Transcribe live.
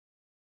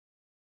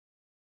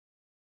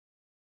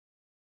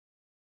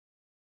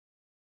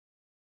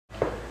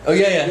Oh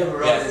yeah.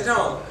 Is it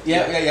on?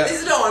 Yeah.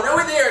 Is it on? Are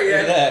we there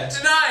yet? Yeah.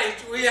 Tonight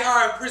we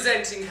are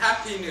presenting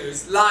Happy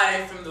News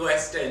live from the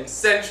West End,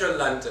 central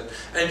London,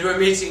 and we're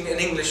meeting an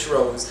English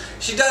Rose.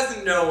 She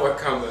doesn't know we're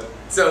coming,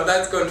 so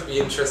that's going to be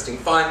interesting,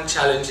 fun,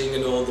 challenging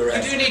and all the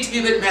rest. You do need to be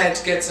a bit mad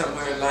to get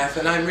somewhere in life,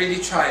 and I'm really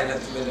trying at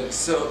the minute.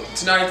 So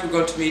tonight we're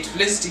going to meet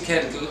Felicity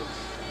Kendal,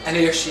 and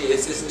here she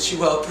is. Isn't she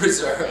well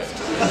preserved?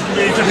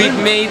 We've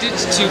made it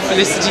to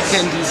Felicity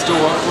Kendal's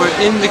door. We're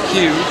in the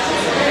queue,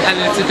 and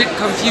it's a bit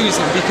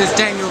confusing because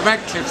Daniel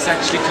Radcliffe's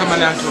actually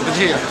coming out over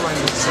here.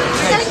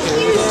 Thank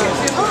you.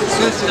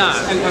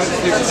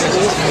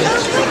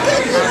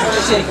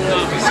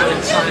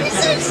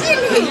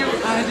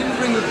 I didn't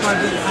bring the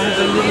Bible. I have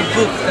a little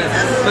book there.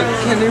 But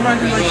can you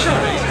write in my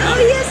shirt? Oh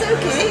yes,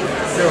 okay.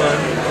 Go on.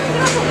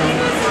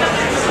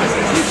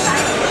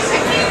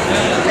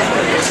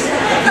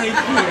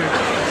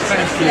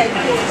 Thank you.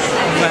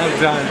 Well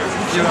done.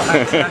 You're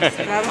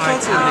fantastic.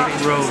 Iconic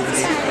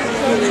Rose.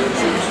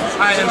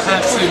 I am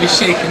absolutely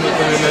shaken at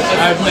the minute.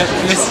 I've met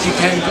Felicity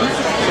Kendal.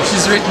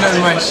 She's written on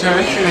my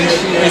shirt, and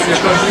she is a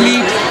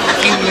complete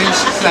English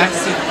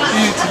classic,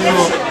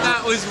 beautiful.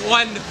 That was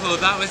wonderful.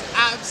 That was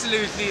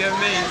absolutely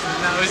amazing.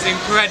 That was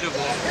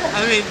incredible.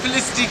 I mean,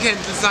 Felicity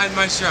Kendal signed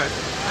my shirt.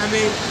 I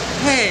mean,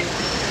 hey,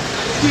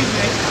 excuse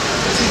me.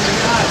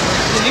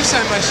 Can you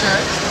sign my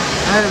shirt?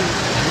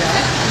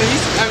 Yeah,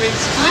 please. I mean,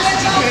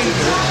 Felicity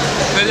Kendal.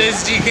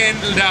 Felicity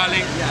Kendal,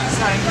 darling.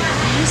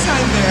 Can you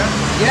sign there?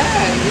 Yeah.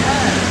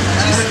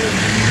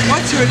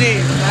 What's your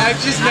name? I've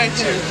just met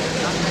you.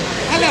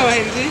 Hello,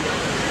 Andy.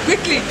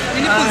 Quickly,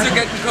 your nipples are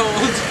getting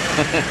cold.